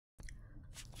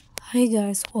Hi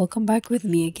guys, welcome back with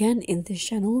me again in this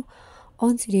channel.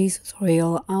 On today's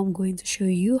tutorial, I'm going to show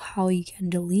you how you can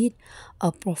delete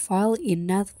a profile in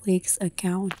Netflix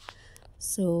account.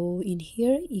 So in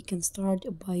here, you can start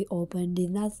by open the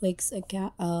Netflix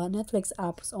account, Netflix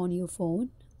apps on your phone.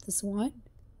 This one.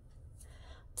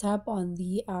 Tap on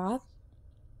the app.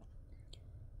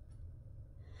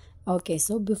 Okay,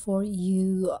 so before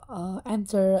you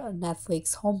enter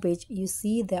Netflix homepage, you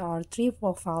see there are three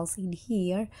profiles in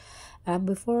here, and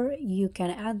before you can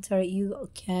enter, you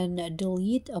can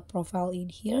delete a profile in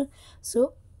here.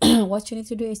 So what you need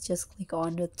to do is just click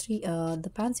on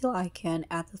the pencil icon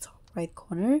at the top right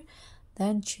corner,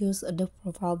 then choose the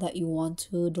profile that you want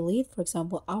to delete. For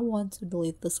example, I want to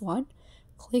delete this one.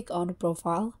 Click on the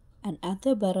profile, and at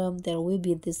the bottom there will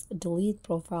be this delete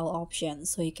profile option,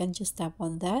 so you can just tap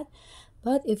on that.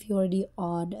 But if you're already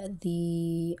on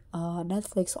the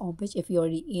Netflix homepage, if you're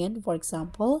already in, for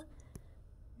example,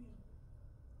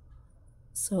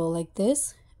 so like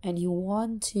this, and you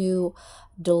want to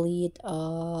delete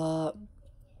a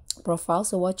profile,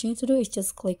 so what you need to do is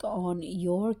just click on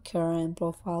your current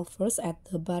profile first at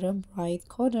the bottom right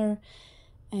corner,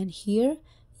 and here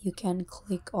you can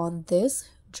click on this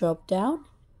drop down,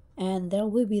 and there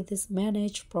will be this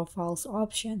manage profiles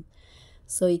option.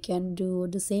 So you can do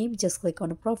the same, just click on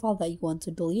the profile that you want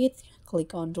to delete,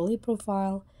 click on delete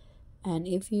profile, and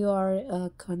if you are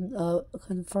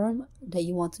confirm that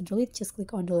you want to delete, just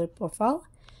click on delete profile,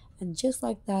 and just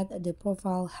like that, the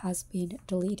profile has been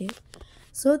deleted.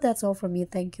 So that's all from me.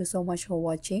 Thank you so much for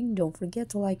watching. Don't forget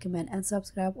to like, comment, and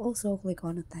subscribe. Also click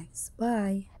on the thanks.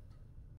 Bye.